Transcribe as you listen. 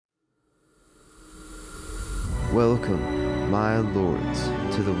Welcome, my lords,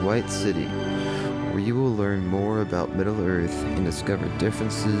 to the White City, where you will learn more about Middle-earth and discover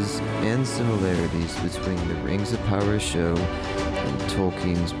differences and similarities between the Rings of Power show and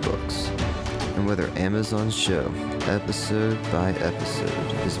Tolkien's books, and whether Amazon's show, episode by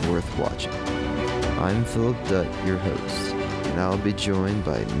episode, is worth watching. I'm Philip Dutt, your host, and I'll be joined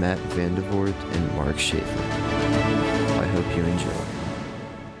by Matt Vandervoort and Mark Schaefer. I hope you enjoy.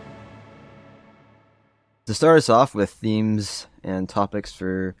 To start us off with themes and topics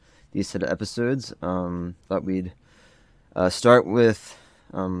for these set of episodes, thought we'd start with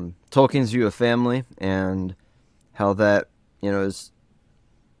Tolkien's view of family and how that,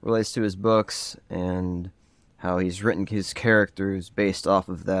 relates to his books and how he's written his characters based off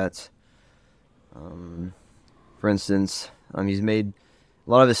of that. For instance, he's made a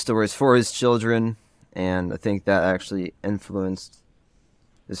lot of his stories for his children, and I think that actually influenced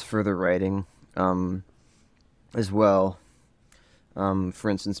his further writing as well. For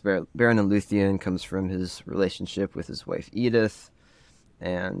instance, Beren and Luthien comes from his relationship with his wife Edith,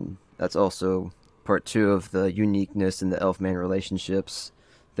 and that's also part two of the uniqueness in the elf-man relationships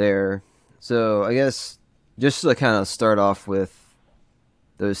there. So I guess just to kind of start off with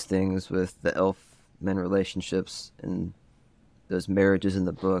those things with the elf-men relationships and those marriages in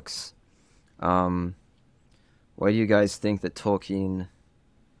the books, why do you guys think that Tolkien,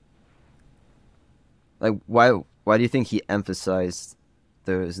 why do you think he emphasized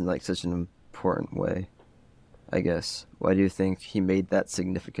those in such an important way, I guess? Why do you think he made that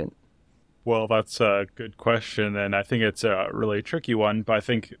significant? Well, that's a good question, and I think it's a really tricky one, but I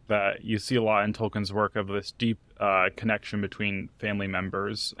think that you see a lot in Tolkien's work of this deep connection between family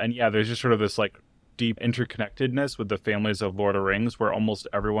members. And yeah, there's just sort of this deep interconnectedness with the families of Lord of the Rings, where almost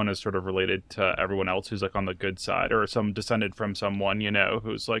everyone is sort of related to everyone else who's on the good side, or some descended from someone,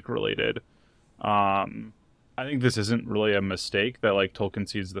 who's related. I think this isn't really a mistake that Tolkien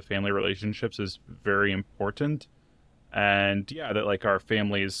sees the family relationships as very important. And yeah, that our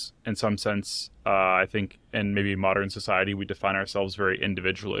families, in some sense, I think in maybe modern society, we define ourselves very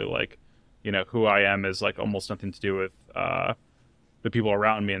individually. Who I am is almost nothing to do with the people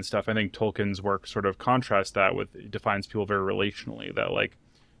around me and stuff. I think Tolkien's work sort of contrasts that with, defines people very relationally. That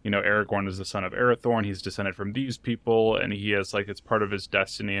Aragorn is the son of Arathorn. He's descended from these people, and he has it's part of his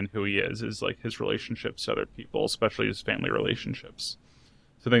destiny and who he is his relationships to other people, especially his family relationships.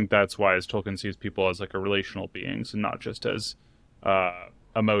 So I think that's why Tolkien sees people as a relational beings and not just as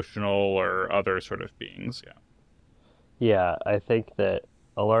emotional or other sort of beings. Yeah. Yeah, I think that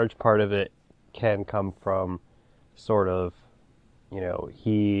a large part of it can come from sort of,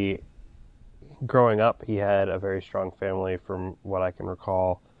 he, growing up, he had a very strong family from what I can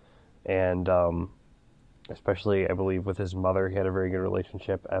recall. And especially, I believe, with his mother, he had a very good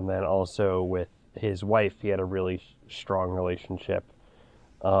relationship. And then also with his wife, he had a really strong relationship.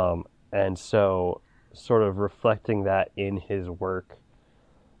 And so sort of reflecting that in his work,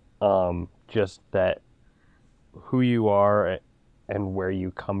 just that who you are and where you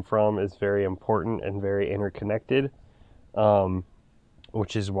come from is very important and very interconnected,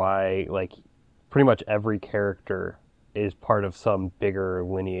 which is why, pretty much every character is part of some bigger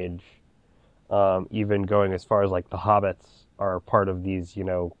lineage, even going as far as, the hobbits are part of these,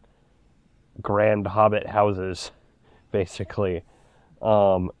 grand hobbit houses, basically.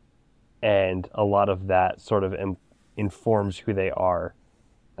 And a lot of that sort of informs who they are.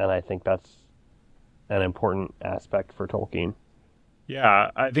 And I think that's an important aspect for Tolkien.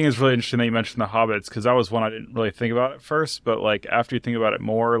 Yeah, I think it's really interesting that you mentioned the hobbits, because that was one I didn't really think about at first. But after you think about it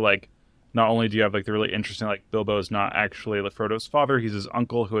more, not only do you have the really interesting, Bilbo is not actually Frodo's father, he's his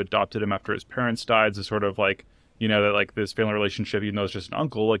uncle who adopted him after his parents died. So sort of that this family relationship, even though it's just an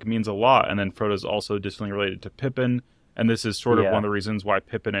uncle, means a lot. And then Frodo's also distantly related to Pippin. And this is sort of one of the reasons why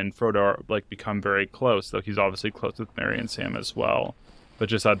Pippin and Frodo are become very close, though he's obviously close with Merry and Sam as well. But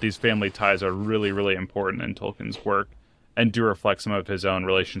just that these family ties are really, really important in Tolkien's work and do reflect some of his own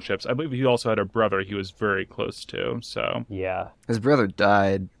relationships. I believe he also had a brother he was very close to. So yeah, his brother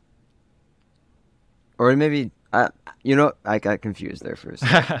died, or maybe I got confused there for a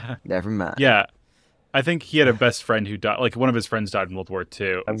second. Never mind. Yeah. I think he had a best friend who died. One of his friends died in World War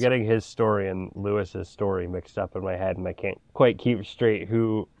II. I'm getting his story and Lewis's story mixed up in my head, and I can't quite keep straight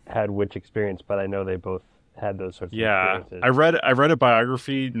who had which experience, but I know they both had those sorts of experiences. I read a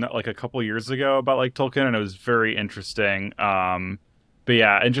biography a couple years ago about Tolkien, and it was very interesting. But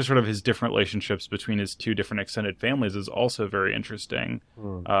yeah, and just sort of his different relationships between his two different extended families is also very interesting.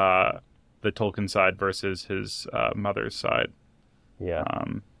 The Tolkien side versus his mother's side. Yeah.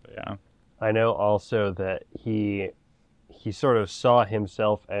 Yeah. I know also that he sort of saw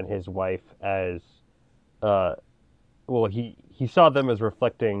himself and his wife as uh, well, he saw them as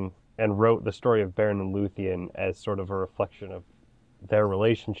reflecting and wrote the story of Beren and Luthien as sort of a reflection of their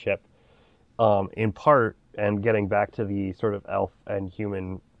relationship, in part, and getting back to the sort of elf and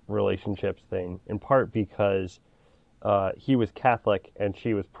human relationships thing, in part because he was Catholic and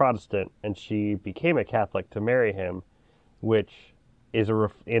she was Protestant, and she became a Catholic to marry him, which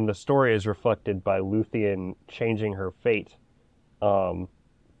in the story is reflected by Luthien changing her fate,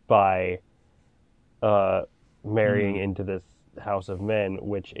 by marrying Mm. into this house of men,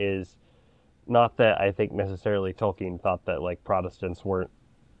 which is not that I think necessarily Tolkien thought that like Protestants weren't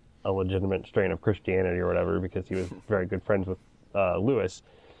a legitimate strain of Christianity or whatever, because he was very good friends with Lewis,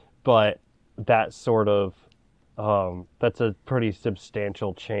 but that sort of that's a pretty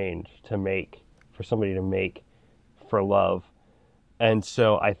substantial change to make for somebody to make for love. And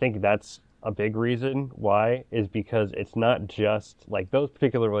so I think that's a big reason why, is because it's not just like those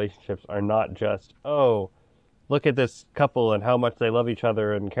particular relationships are not just, oh, look at this couple and how much they love each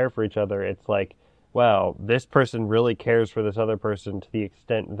other and care for each other. It's like, wow, this person really cares for this other person to the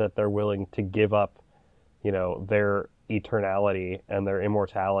extent that they're willing to give up, their eternality and their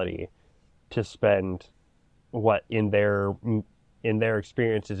immortality to spend what in their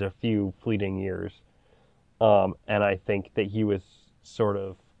experience is a few fleeting years. And I think that he was sort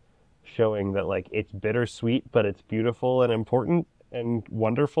of showing that like it's bittersweet, but it's beautiful and important and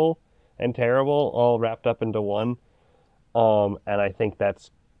wonderful and terrible all wrapped up into one. And I think that's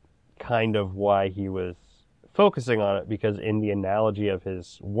kind of why he was focusing on it, because in the analogy of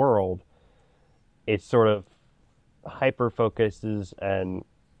his world, it sort of hyper focuses and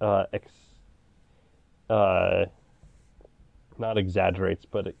uh, not exaggerates,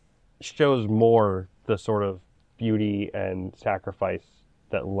 but it shows more the sort of beauty and sacrifice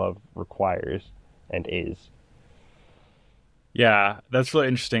that love requires and is. Yeah, that's really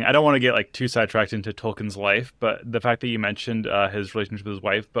interesting. I don't want to get like too sidetracked into Tolkien's life, but the fact that you mentioned his relationship with his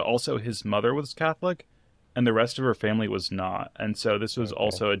wife, but also his mother was Catholic, and the rest of her family was not. And so this was Okay.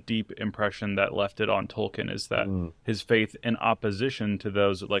 also a deep impression that left it on Tolkien, is that Mm. his faith, in opposition to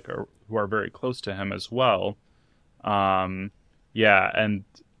those who are very close to him as well. Um, yeah, and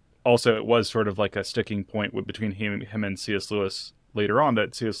also it was sort of like a sticking point between him and C.S. Lewis later on,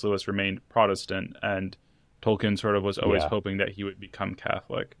 that C.S. Lewis remained Protestant, and Tolkien sort of was always Yeah. hoping that he would become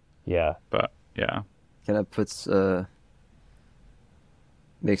Catholic. Yeah. But yeah, Kind of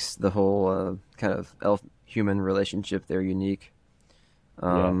makes the whole kind of elf human relationship there unique.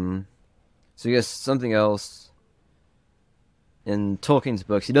 Yeah. Um, so I guess something else in Tolkien's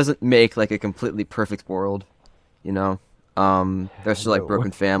books, he doesn't make like a completely perfect world, you know. There's still like No.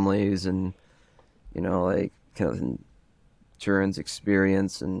 broken families and like kind of in Turin's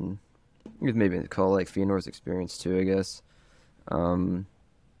experience, and you could maybe call like Fëanor's experience too, I guess. Um,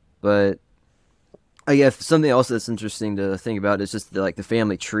 but I guess something else that's interesting to think about is just the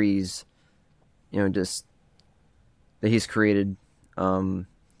family trees, just that he's created. Because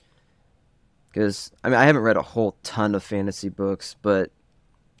I mean, I haven't read a whole ton of fantasy books, but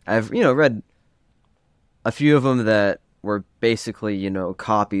I've read a few of them that were basically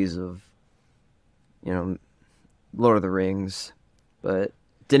copies of you know Lord of the Rings, but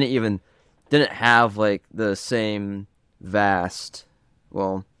didn't have like the same vast,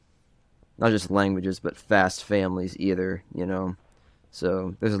 well, not just languages but vast families either.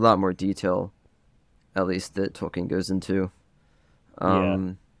 So there's a lot more detail, at least that Tolkien goes into. Yeah.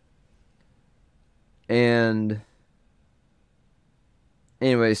 Um, and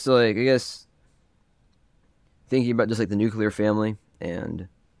anyway, so like I guess thinking about just like the nuclear family and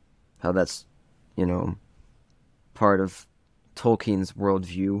how that's you know part of Tolkien's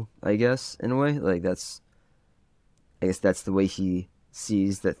worldview, I guess, in a way. Like I guess that's the way he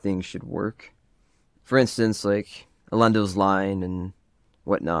sees that things should work. For instance, like Elendil's line and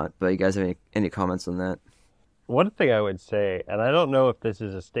whatnot. But you guys have any comments on that? One thing I would say, and I don't know if this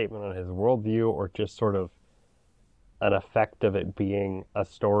is a statement on his worldview or just sort of an effect of it being a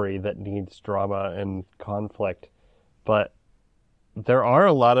story that needs drama and conflict, but there are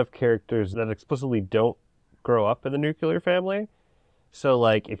a lot of characters that explicitly don't grow up in the nuclear family. So,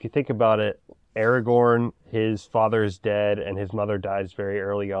 like, if you think about it, Aragorn, his father is dead and his mother dies very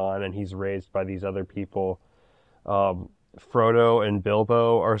early on, and he's raised by these other people. Um, Frodo and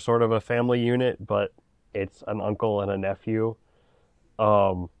Bilbo are sort of a family unit, but it's an uncle and a nephew.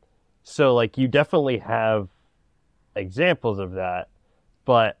 Um, so, like, you definitely have examples of that,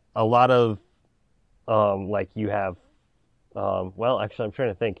 but a lot of, like, you have, well, actually, I'm trying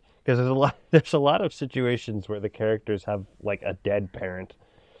to think, because there's a lot of situations where the characters have like a dead parent.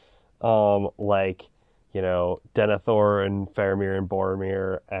 Like Denethor and Faramir and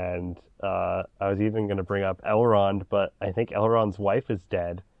Boromir, and I was even going to bring up Elrond, but I think Elrond's wife is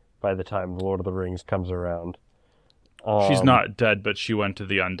dead by the time The Lord of the Rings comes around. She's not dead, but she went to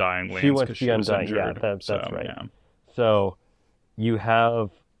the Undying Lands because she was injured. Yeah, that's right. Yeah. So you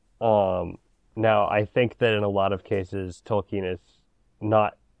have now I think that in a lot of cases Tolkien is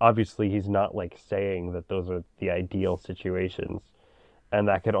not, obviously he's not like saying that those are the ideal situations, and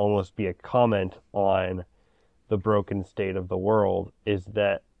that could almost be a comment on the broken state of the world, is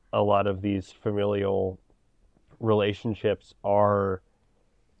that a lot of these familial relationships are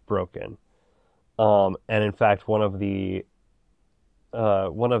broken. And in fact, one of the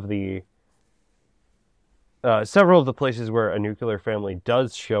several of the places where a nuclear family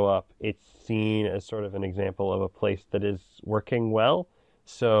does show up, it's seen as sort of an example of a place that is working well.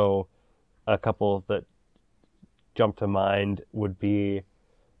 So a couple that jump to mind would be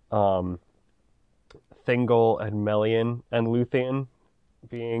Thingol and Melian and Luthien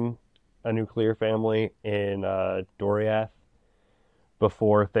being a nuclear family in Doriath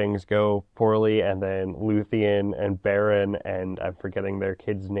before things go poorly, and then Luthien and Beren, and I'm forgetting their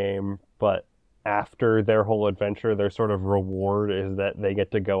kid's name, but after their whole adventure, their sort of reward is that they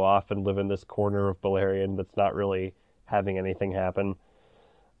get to go off and live in this corner of Beleriand that's not really having anything happen.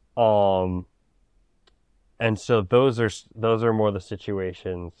 And so those are more the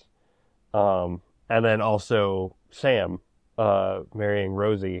situations. And then also Sam marrying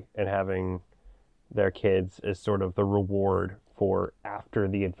Rosie and having their kids is sort of the reward for after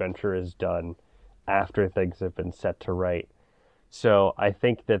the adventure is done, after things have been set to right. So I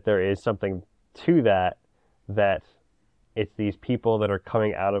think that there is something to that it's these people that are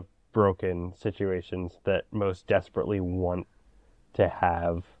coming out of broken situations that most desperately want to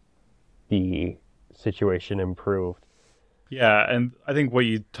have the situation improved. Yeah, and I think what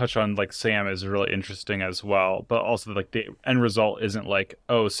you touch on, like Sam, is really interesting as well. But also, like the end result isn't like,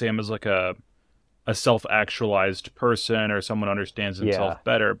 oh, Sam is like a self-actualized person or someone who understands himself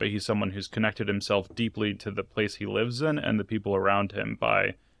better, but he's someone who's connected himself deeply to the place he lives in and the people around him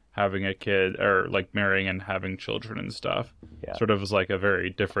by having a kid or like marrying and having children and stuff. Yeah. Sort of is like a very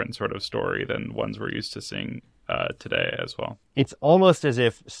different sort of story than ones we're used to seeing today as well. It's almost as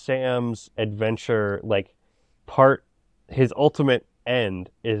if Sam's adventure, like his ultimate end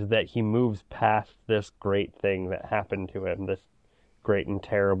is that he moves past this great thing that happened to him, this great and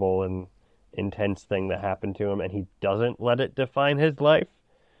terrible and intense thing that happened to him, and he doesn't let it define his life,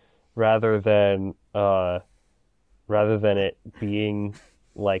 rather than it being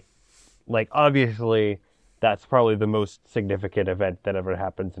like obviously that's probably the most significant event that ever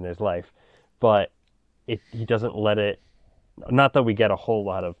happens in his life, but he doesn't let it, not that we get a whole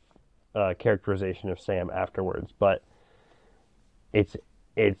lot of characterization of Sam afterwards, but it's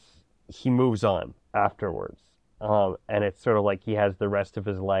he moves on afterwards. And it's sort of like he has the rest of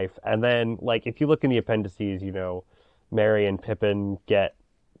his life. And then, like, if you look in the appendices, Merry and Pippin get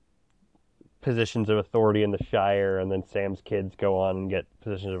positions of authority in the Shire, and then Sam's kids go on and get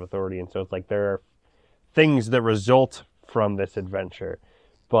positions of authority. And so it's like there are things that result from this adventure.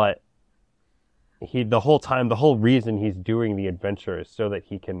 But the whole reason he's doing the adventure is so that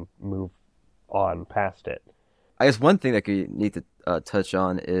he can move on past it. I guess one thing that you need to touch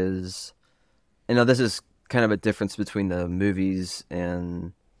on is, this is kind of a difference between the movies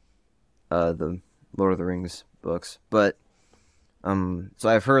and the Lord of the Rings books, but so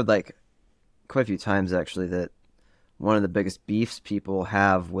I've heard like quite a few times actually that one of the biggest beefs people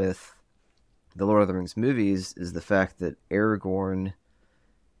have with the Lord of the Rings movies is the fact that Aragorn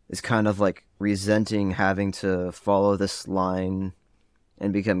is kind of like resenting having to follow this line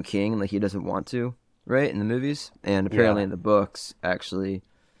and become king, like he doesn't want to, right, in the movies, and apparently in the books actually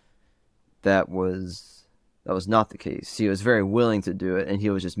that was not the case. He was very willing to do it, and he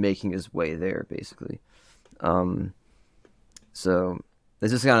was just making his way there, basically. So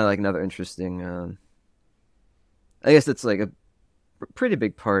this is kind of like another interesting. I guess it's like a pretty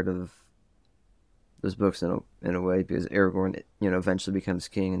big part of those books in a way, because Aragorn, eventually becomes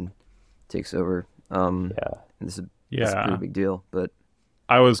king and takes over. And this is a pretty big deal. But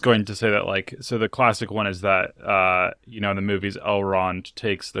I was going to say that, like, so the classic one is that, in the movies, Elrond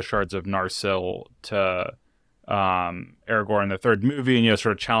takes the shards of Narsil to Aragorn in the third movie, and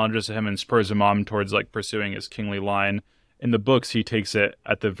sort of challenges him and spurs him on towards like pursuing his kingly line. In the books, he takes it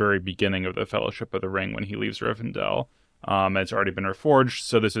at the very beginning of the Fellowship of the Ring when he leaves Rivendell. It's already been reforged,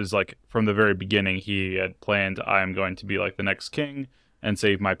 so this is like from the very beginning he had planned, I am going to be like the next king and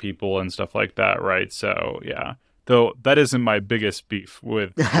save my people and stuff like that, right? So yeah, Though that isn't my biggest beef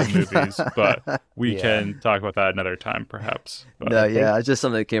with the movies, but we Yeah. can talk about that another time, perhaps. But No, I think yeah, it's just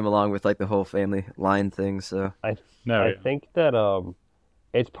something that came along with like the whole family line thing. So I no, I yeah. think that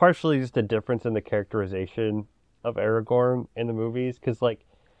it's partially just a difference in the characterization of Aragorn in the movies, because like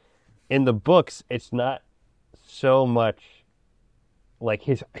in the books, it's not so much like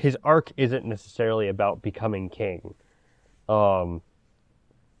his arc isn't necessarily about becoming king. Um,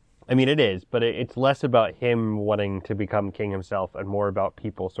 I mean, it is, but it's less about him wanting to become king himself and more about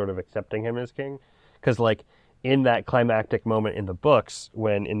people sort of accepting him as king. Because, like, in that climactic moment in the books,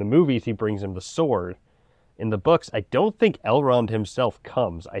 when in the movies he brings him the sword, in the books, I don't think Elrond himself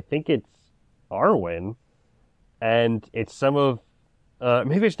comes. I think it's Arwen, and it's some of.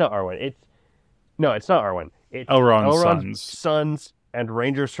 Maybe it's not Arwen. No, it's not Arwen. It's Elrond's Elrond's sons. sons and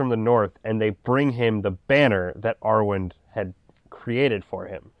rangers from the north, and they bring him the banner that Arwen had created for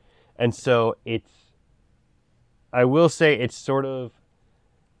him. And so I will say it's sort of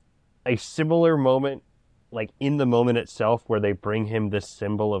a similar moment, like in the moment itself, where they bring him this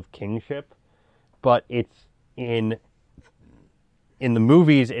symbol of kingship, but it's in the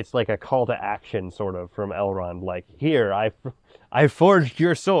movies, it's like a call to action sort of from Elrond, like, here, I forged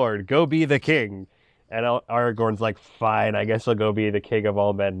your sword, go be the king. And Aragorn's like, fine, I guess I'll go be the king of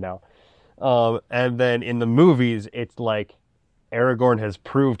all men now. And then in the movies, it's like Aragorn has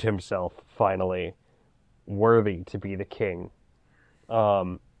proved himself finally worthy to be the king.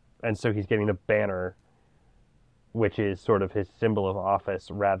 And so he's getting the banner, which is sort of his symbol of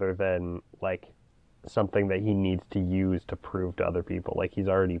office rather than like something that he needs to use to prove to other people. Like he's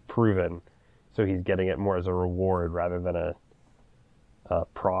already proven, so he's getting it more as a reward rather than a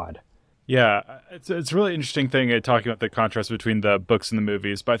prod. Yeah, it's a really interesting thing talking about the contrast between the books and the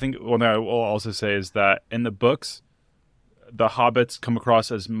movies. But I think one thing I will also say is that in the books, the hobbits come across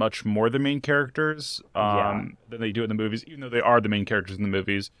as much more the main characters than they do in the movies, even though they are the main characters in the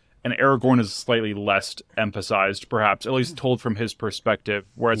movies. And Aragorn is slightly less emphasized, perhaps, at least told from his perspective.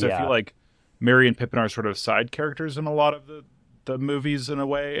 Whereas I feel like Merry and Pippin are sort of side characters in a lot of the movies in a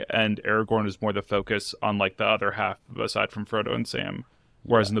way, and Aragorn is more the focus on like the other half, aside from Frodo and Sam.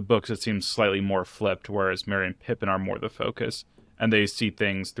 Whereas in the books, it seems slightly more flipped, whereas Merry and Pippin are more the focus, and they see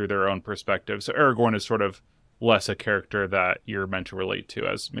things through their own perspective. So Aragorn is sort of less a character that you're meant to relate to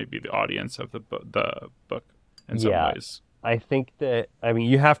as maybe the audience of the book in some ways. I think that, I mean,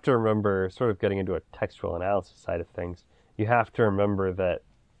 you have to remember, sort of getting into a textual analysis side of things, you have to remember that,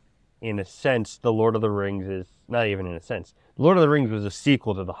 in a sense, The Lord of the Rings is, not even in a sense, The Lord of the Rings was a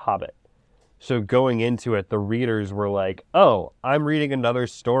sequel to The Hobbit. So going into it, the readers were like, oh, I'm reading another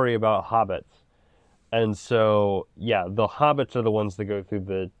story about hobbits. And so, yeah, the hobbits are the ones that go through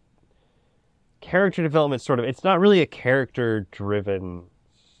the character development sort of. It's not really a character-driven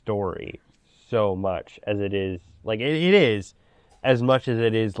story so much as it is, like, it is as much as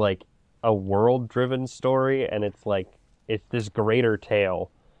it is, like, a world-driven story, and it's, like, it's this greater tale.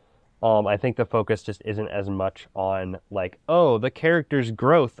 I think the focus just isn't as much on, like, oh, the character's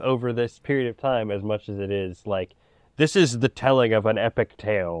growth over this period of time as much as it is, like, this is the telling of an epic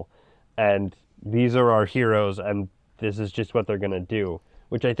tale, and these are our heroes, and this is just what they're going to do,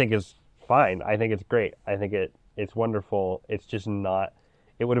 which I think is fine. I think it's great. I think it's wonderful. It's just not,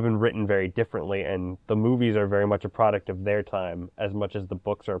 it would have been written very differently, and the movies are very much a product of their time as much as the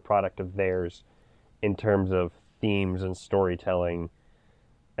books are a product of theirs in terms of themes and storytelling.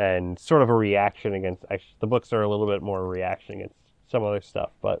 And sort of a reaction against, actually, the books are a little bit more a reaction against some other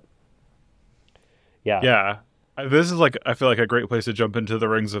stuff, but yeah. Yeah. This is like, I feel like a great place to jump into the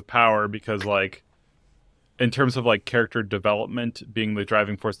Rings of Power because like, in terms of like character development being the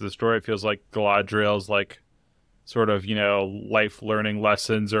driving force of the story, it feels like Galadriel's like sort of, life learning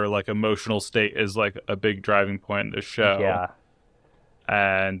lessons or like emotional state is like a big driving point in the show. Yeah.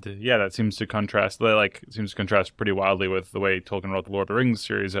 And yeah, that seems to contrast. Seems to contrast pretty wildly with the way Tolkien wrote the Lord of the Rings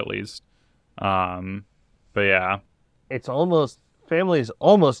series, at least. But yeah, It's almost, family is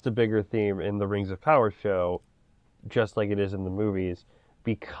almost a bigger theme in the Rings of Power show, just like it is in the movies,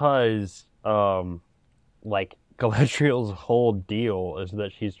 because like Galadriel's whole deal is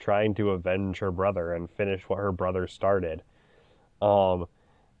that she's trying to avenge her brother and finish what her brother started. And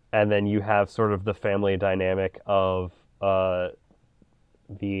then you have sort of the family dynamic of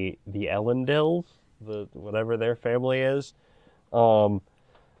the Elendils, the whatever their family is, and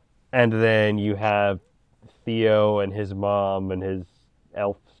then you have Theo and his mom and his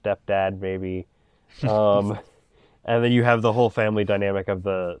elf stepdad maybe, and then you have the whole family dynamic of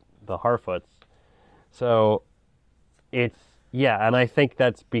the Harfoots. So it's, yeah, and I think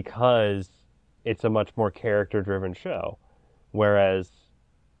that's because it's a much more character driven show, whereas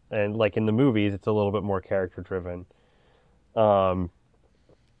and like in the movies, it's a little bit more character driven.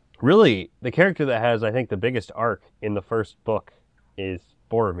 Really, the character that has, I think, the biggest arc in the first book is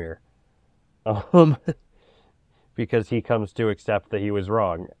Boromir. Um, because he comes to accept that he was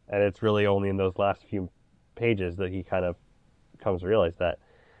wrong, and it's really only in those last few pages that he kind of comes to realize that.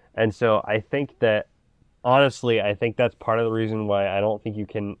 And so I think that, honestly, I think that's part of the reason why I don't think you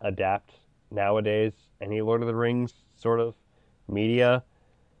can adapt nowadays any Lord of the Rings sort of media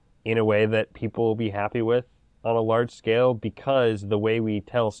in a way that people will be happy with on a large scale, because the way we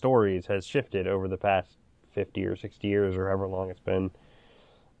tell stories has shifted over the past 50 or 60 years or however long it's been.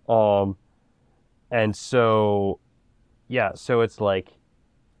 And so, yeah, so it's like,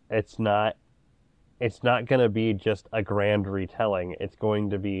 it's not going to be just a grand retelling. It's going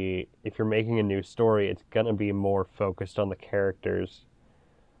to be, if you're making a new story, it's going to be more focused on the characters.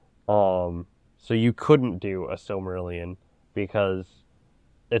 So you couldn't do a Silmarillion because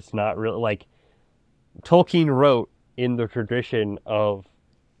it's not really, like, Tolkien wrote in the tradition of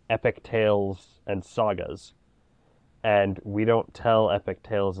epic tales and sagas. And we don't tell epic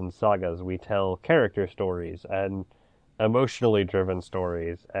tales and sagas. We tell character stories and emotionally driven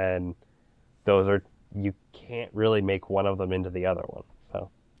stories. And those are, you can't really make one of them into the other one. So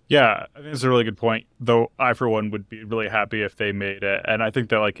Yeah, I think it's a really good point. Though I, for one, would be really happy if they made it. And I think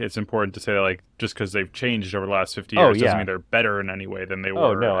that like it's important to say that like just because they've changed over the last 50 years doesn't mean they're better in any way than they were.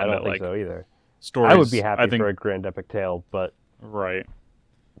 Oh no, I and don't that, think like, so either. Stories, I would be happy I think, for a grand epic tale, but right.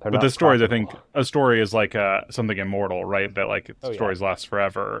 they're But not the stories, profitable. I think, a story is like something immortal, right? That like Oh, yeah. stories last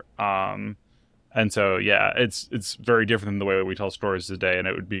forever. And so yeah, it's very different than the way that we tell stories today, and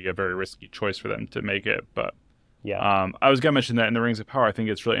it would be a very risky choice for them to make it. But Yeah. I was gonna mention that in the Rings of Power, I think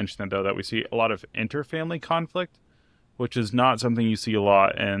it's really interesting though that we see a lot of interfamily conflict, which is not something you see a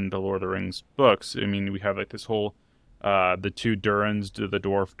lot in the Lord of the Rings books. I mean, we have like this whole the two Durins, the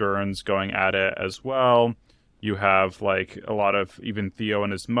dwarf Durins, going at it as well. You have like a lot of, even Theo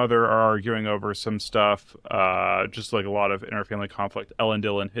and his mother are arguing over some stuff. Just like a lot of interfamily conflict.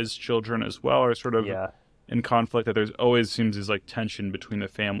 Elendil and his children as well are sort of Yeah. in conflict. That there's always seems there's like tension between the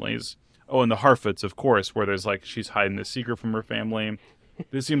families. Oh, and the Harfoots, of course, where there's like she's hiding the secret from her family.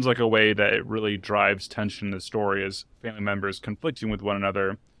 This seems like a way that it really drives tension in the story as family members conflicting with one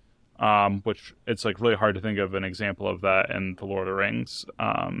another. Which it's like really hard to think of an example of that in the Lord of the Rings.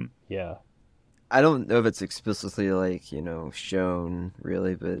 Yeah. I don't know if it's explicitly like, shown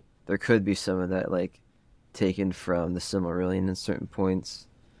really, but there could be some of that like taken from the Silmarillion in certain points.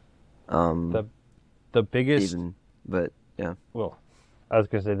 The biggest Even, but yeah. well, I was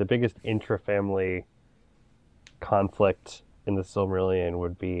gonna say the biggest intra-family conflict in the Silmarillion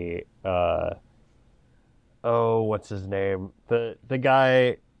would be what's his name? The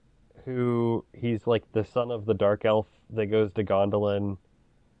guy who he's like the son of the dark elf that goes to Gondolin.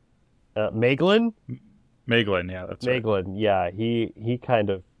 Maeglin? Maeglin, yeah, that's right. Maeglin, yeah. He kind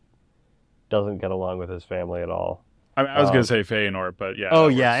of doesn't get along with his family at all. I mean, I was gonna say Feanor, but yeah. Oh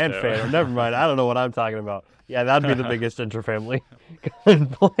that yeah, works and too. Feanor. Never mind. I don't know what I'm talking about. Yeah, that'd be the biggest interfamily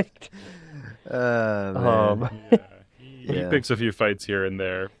conflict. Man. He picks a few fights here and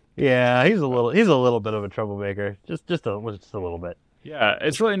there. Yeah, he's a little bit of a troublemaker. Just a little bit. Yeah,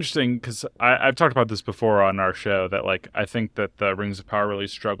 it's really interesting because I've talked about this before on our show that like I think that the Rings of Power really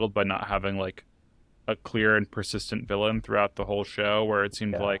struggled by not having like a clear and persistent villain throughout the whole show, where it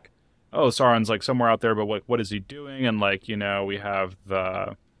seemed like, oh, Sauron's like somewhere out there, but like what is he doing? And like, we have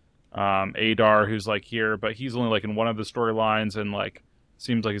the Adar who's like here, but he's only like in one of the storylines and like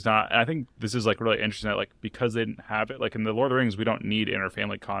seems like he's not. And I think this is like really interesting that like because they didn't have it, like in the Lord of the Rings, we don't need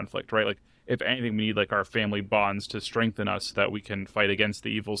interfamily conflict, right? Like if anything, we need like our family bonds to strengthen us so that we can fight against the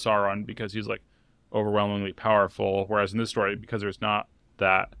evil Sauron because he's like overwhelmingly powerful. Whereas in this story, because there's not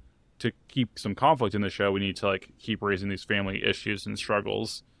that, to keep some conflict in the show, we need to like keep raising these family issues and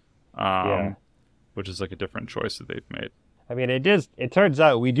struggles, which is like a different choice that they've made. I mean, it turns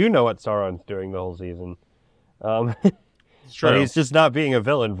out we do know what Sauron's doing the whole season. It's true. But he's just not being a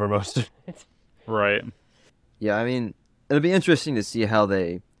villain for most of it. Right. Yeah, I mean, it'll be interesting to see how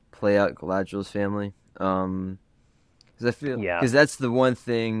they play out Galadriel's family. Because I feel, because that's the one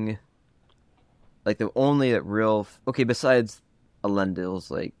thing, like the only real, okay, besides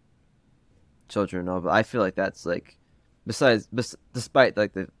Elendil's like children and all, but I feel like that's like, despite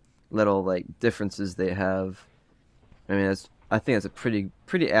like the little like differences they have, I mean, I think that's a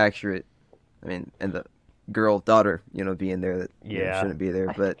pretty accurate. I mean, and the daughter, being there that shouldn't be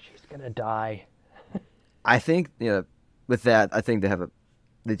there, but she's gonna die. I think with that, I think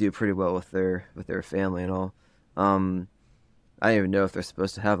they do pretty well with their family and all. I don't even know if they're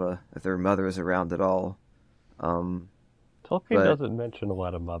supposed to have if their mother is around at all. Tolkien Tolkien But- doesn't mention a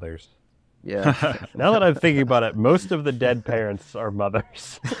lot of mothers. Yeah. Now that I'm thinking about it, most of the dead parents are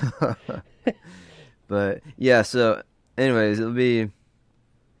mothers. But yeah, so anyways, it'll be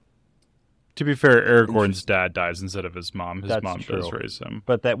To be fair, Aragorn's dad dies instead of his mom. His That's mom does true. raise him.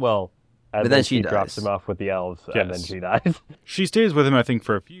 But and But then then she she drops dies. him off with the elves, and then Yes. she dies. She stays with him, I think,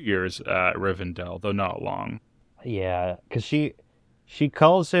 for a few years at Rivendell, though not long. Yeah, because she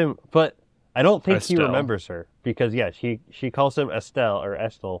calls him, but I don't think he Estelle. remembers her because she calls him Estelle or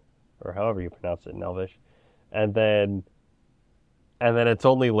Estel or however you pronounce it in Elvish, and then it's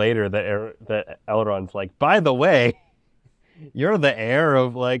only later that Elrond's like, by the way, you're the heir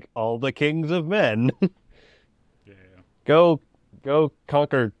of like all the kings of men. Yeah. Go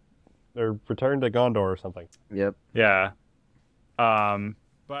conquer or return to Gondor or something. yep. Yeah. But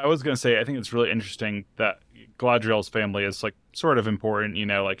I was going to say, I think it's really interesting that Galadriel's family is like sort of important,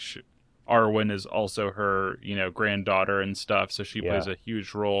 like Arwen is also her, granddaughter and stuff. So she plays a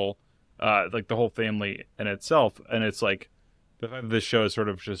huge role, like the whole family in itself. And it's like the fact that this show is sort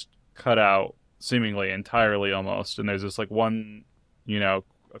of just cut out seemingly entirely almost. And there's this like one, a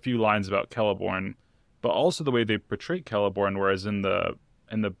few lines about Celeborn, but also the way they portray Celeborn, whereas in the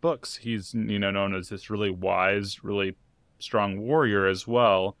books, he's, known as this really wise, really strong warrior as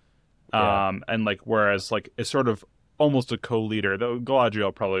well. Yeah. And like, whereas like it's sort of almost a co-leader, though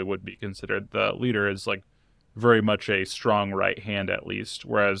Galadriel probably would be considered the leader, is like very much a strong right hand at least.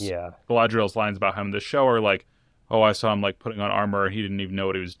 Whereas Galadriel's lines about him in the show are like, oh, I saw him like putting on armor and he didn't even know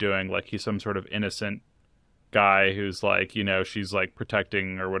what he was doing. Like he's some sort of innocent guy who's like, she's like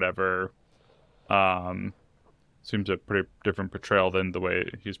protecting or whatever. Seems a pretty different portrayal than the way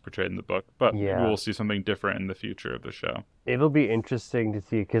he's portrayed in the book. But maybe we'll see something different in the future of the show. It'll be interesting to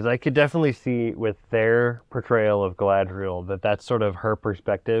see, because I could definitely see with their portrayal of Galadriel that that's sort of her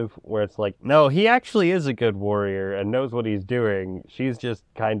perspective, where it's like, no, he actually is a good warrior and knows what he's doing. She's just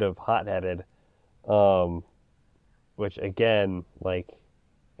kind of hot-headed. Which, again, like,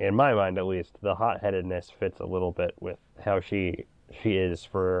 in my mind at least, the hot-headedness fits a little bit with how she is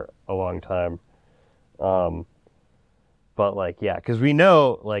for a long time. But, like, yeah, because we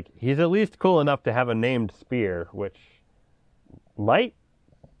know, like, he's at least cool enough to have a named spear, which might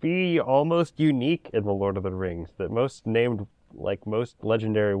be almost unique in The Lord of the Rings, that most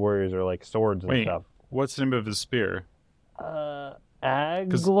legendary warriors are, like, swords and stuff. What's the name of his spear?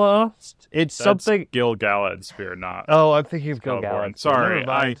 Aglost? It's something... Gil-galad's spear, not... Oh, I'm thinking of Celeborn. Gil-galad. Sorry,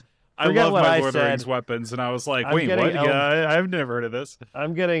 I love my Lord of the Rings said. weapons, and I was like, I'm wait, getting what? Yeah, I've never heard of this.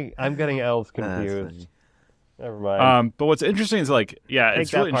 I'm getting elves That's confused. funny. Never mind. But what's interesting is like, yeah, Take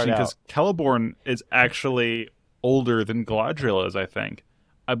it's really that part interesting because Celeborn is actually older than Galadriel is, I think.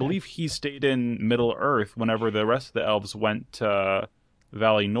 I believe he stayed in Middle Earth whenever the rest of the elves went to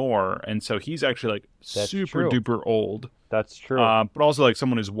Valley Nor, and so he's actually like super duper old. That's true. But also like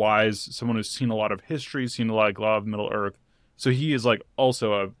someone who's wise, someone who's seen a lot of history, seen a lot of Middle Earth. So he is like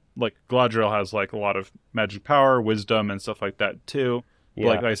also like Galadriel has like a lot of magic power, wisdom, and stuff like that too. Yeah.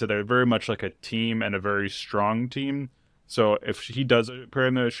 Like I said, they're very much like a team and a very strong team. So if he does appear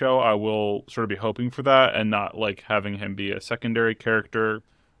in the show, I will sort of be hoping for that and not like having him be a secondary character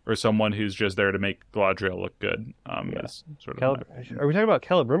or someone who's just there to make Galadriel look good. As sort of Are we talking about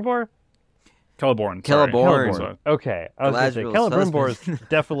Celebrimbor? Celeborn. Celeborn. Sorry. Okay, I was going to say Galadriel's Celebrimbor husband. is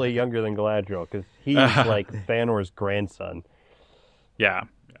definitely younger than Galadriel because he's like Thanor's grandson. Yeah.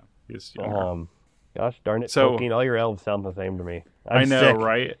 He's younger. Gosh darn it, So- Tolkien, all your elves sound the same to me. I I'm know, sick.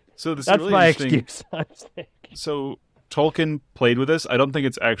 right? So this That's is really my interesting. excuse. I'm sick. So Tolkien played with this. I don't think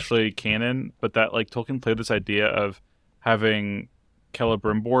it's actually canon, but that like Tolkien played this idea of having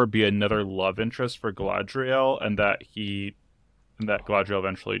Celebrimbor be another love interest for Galadriel, and that Galadriel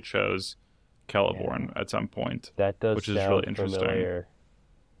eventually chose Celeborn at some point. That does which is sound really interesting. familiar.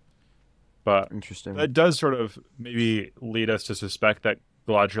 But Interesting. that does sort of maybe lead us to suspect that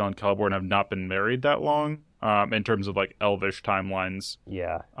Galadriel and Celeborn have not been married that long, in terms of like elvish timelines.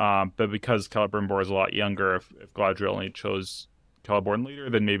 Yeah. But because Celebrimbor is a lot younger, if Galadriel only chose Celeborn later,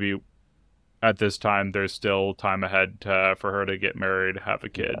 then maybe at this time there's still time ahead for her to get married, have a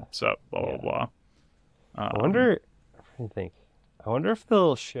kid. Yeah. So blah blah. I wonder if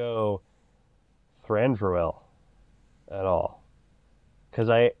they'll show Thranduil at all.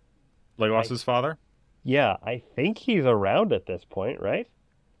 Because Legolas's father. I think he's around at this point, right?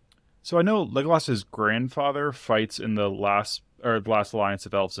 So I know Legolas's grandfather fights in the last alliance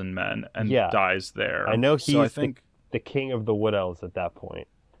of elves and men and dies there. I know he's so I think the king of the Wood Elves at that point.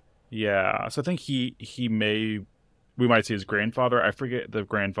 yeah. So I think he may we might see his grandfather. I forget the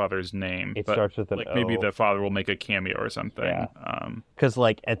grandfather's name. It but starts with an like O. maybe the father will make a cameo or something. Yeah. Because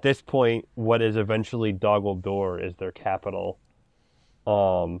like at this point, what is eventually Doggle Door is their capital.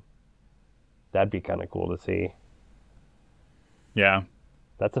 That'd be kind of cool to see. Yeah,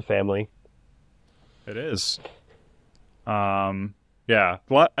 That's a family. it is. Yeah.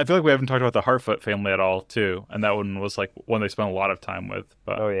 Well, I feel like we haven't talked about the Harfoot family at all, too. And that one was like one they spent a lot of time with.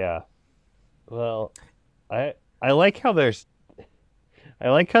 But Oh yeah. Well, I like how I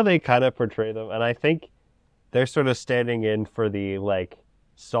like how they kind of portray them, and I think they're sort of standing in for the like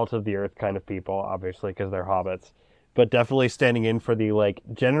salt of the earth kind of people, obviously because they're hobbits, but definitely standing in for the like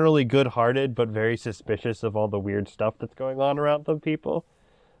generally good-hearted but very suspicious of all the weird stuff that's going on around them people.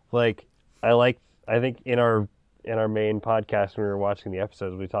 Like I think in our main podcast when we were watching the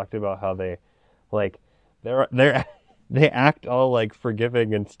episodes, we talked about how they like they're they act all like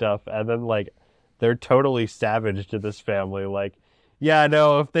forgiving and stuff, and then like they're totally savage to this family. Like, yeah,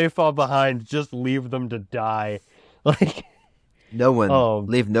 no, if they fall behind, just leave them to die. Like, No one,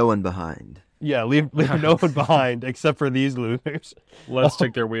 leave no one behind. yeah, leave no one behind except for these losers. let's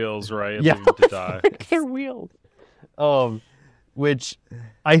take their wheels, right? And Yeah, leave them to die. their wheels. Which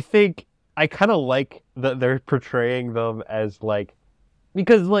I think I kind of like that they're portraying them as like,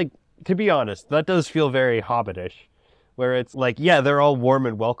 because like to be honest, that does feel very hobbitish, where it's like, yeah, they're all warm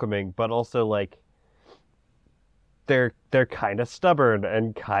and welcoming, but also like they're kind of stubborn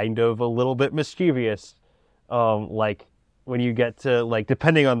and kind of a little bit mischievous. Like when you get to like,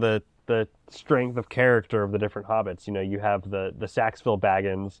 depending on the strength of character of the different hobbits, you know, you have the Saxville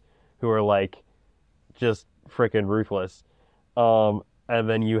Baggins who are like just freaking ruthless. And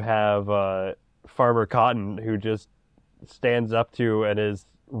then you have Farmer Cotton who just stands up to and is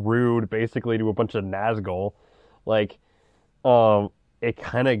rude basically to a bunch of Nazgul. Like, it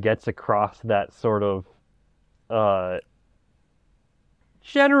kind of gets across that sort of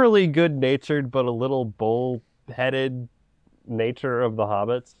generally good-natured but a little bull-headed nature of the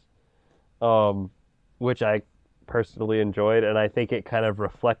hobbits, which I personally enjoyed, and I think it kind of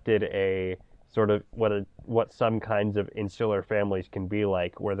reflected a sort of what some kinds of insular families can be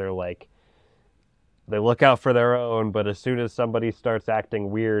like, where they're like, they look out for their own, but as soon as somebody starts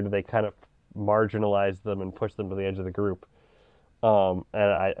acting weird, they kind of marginalize them and push them to the edge of the group. And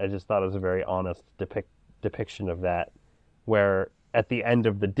I just thought it was a very honest depiction of that, where at the end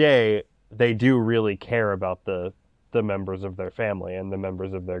of the day, they do really care about the members of their family and the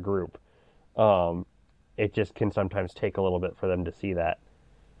members of their group. It just can sometimes take a little bit for them to see that.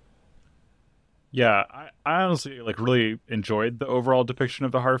 Yeah, I honestly like really enjoyed the overall depiction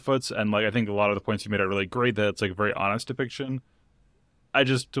of the Harfoots, and like I think a lot of the points you made are really great. That it's like a very honest depiction. I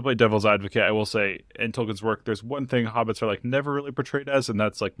just, to play devil's advocate, I will say in Tolkien's work, there's one thing hobbits are like never really portrayed as, and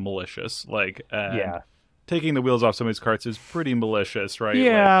that's like malicious. Like, and taking the wheels off somebody's carts is pretty malicious, right?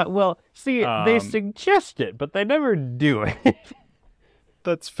 Yeah, like, well, see, they suggest it, but they never do it.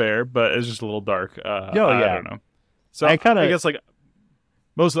 That's fair, but it's just a little dark. I don't know. So I guess like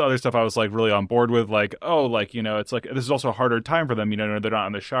most of the other stuff I was like really on board with, like, oh, like, you know, it's like this is also a harder time for them. You know, they're not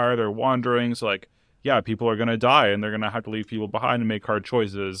in the Shire, they're wandering, so like, yeah, people are gonna die, and they're gonna have to leave people behind and make hard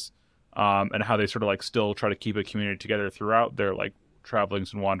choices. And how they sort of like still try to keep a community together throughout their like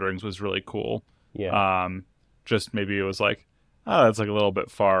travelings and wanderings was really cool. Yeah. Just maybe it was like, oh, that's like a little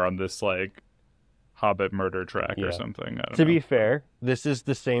bit far on this like Hobbit murder track or something. I don't know. Be fair, this is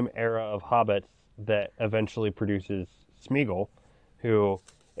the same era of hobbits that eventually produces Smeagol, who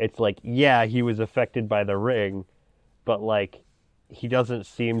it's like, yeah, he was affected by the ring, but like he doesn't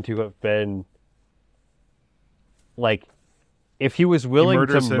seem to have been like, if he was willing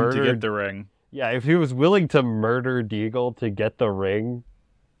to murder to get the ring. Yeah, if he was willing to murder Deagle to get the ring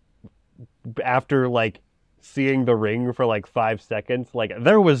after like seeing the ring for like 5 seconds, like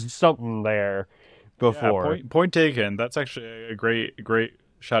there was something there before. Yeah, point taken. That's actually a great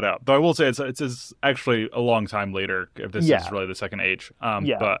shout out. Though I will say it's actually a long time later if this is really the second age.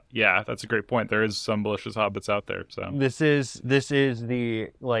 But yeah, that's a great point. There is some malicious hobbits out there. So this is the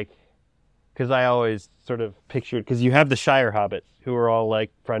like, because I always sort of pictured, because you have the Shire hobbits who are all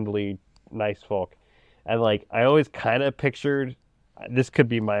like friendly, nice folk, and like I always kind of pictured, this could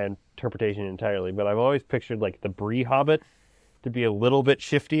be my interpretation entirely, but I've always pictured like the Bree hobbits to be a little bit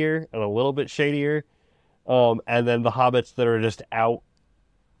shiftier and a little bit shadier, and then the hobbits that are just out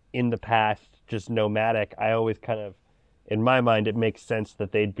in the past, just nomadic. I always kind of, in my mind, it makes sense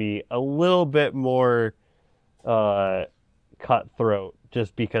that they'd be a little bit more cutthroat,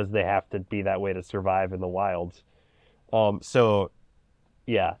 just because they have to be that way to survive in the wilds. So,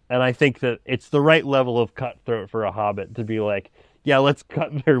 yeah, and I think that it's the right level of cutthroat for a hobbit to be like, yeah, let's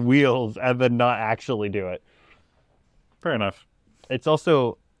cut their wheels and then not actually do it. Fair enough. It's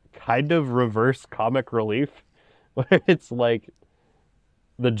also kind of reverse comic relief, where it's like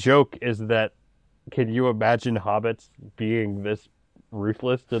the joke is that can you imagine hobbits being this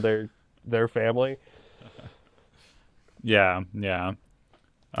ruthless to their family? Yeah. So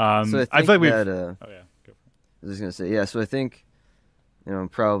I feel like we've. that, Oh yeah. Go for it. I was just gonna say, yeah. So I think,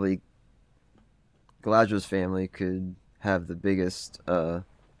 probably Galadriel's family could have the biggest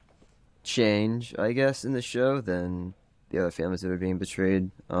change, I guess, in the show than the other families that are being betrayed.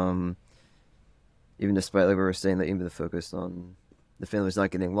 Even despite, like we were saying, that even the focus on the family's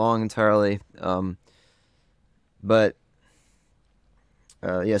not getting along entirely. But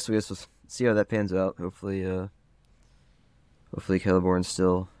yeah, so I guess we'll see how that pans out. Hopefully Celeborn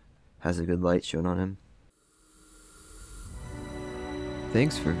still has a good light shown on him.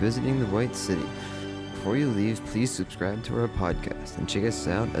 Thanks for visiting the White City. Before you leave, please subscribe to our podcast and check us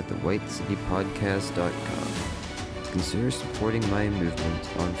out at thewhitecitypodcast.com. Consider supporting my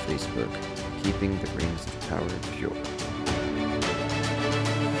movement on Facebook, Keeping the Rings of Power Pure.